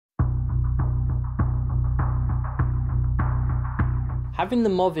Having the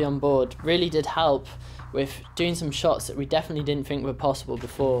MoVI on board really did help with doing some shots that we definitely didn't think were possible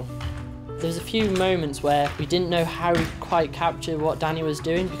before. There's a few moments where we didn't know how to quite capture what Danny was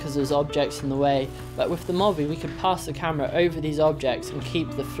doing because there's objects in the way, but with the MoVI we could pass the camera over these objects and keep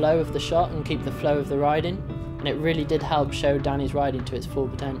the flow of the shot and keep the flow of the riding, and it really did help show Danny's riding to its full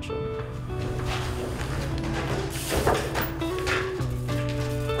potential.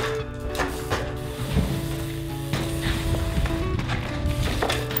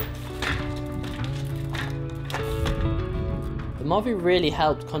 The MoVI really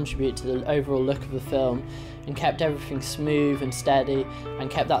helped contribute to the overall look of the film and kept everything smooth and steady and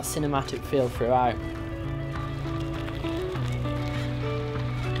kept that cinematic feel throughout.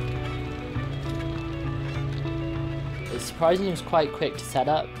 It surprisingly was quite quick to set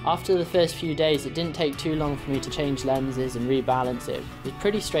up. After the first few days it didn't take too long for me to change lenses and rebalance it. It was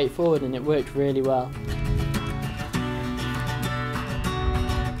pretty straightforward and it worked really well.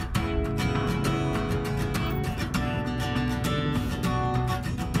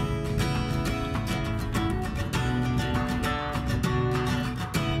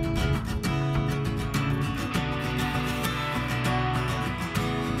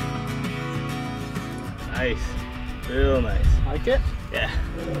 Nice, real nice. Like it? Yeah.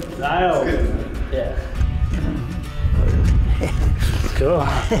 Style. Yeah. Cool.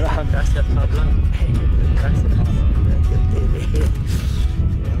 Gracias, Pablo. Gracias.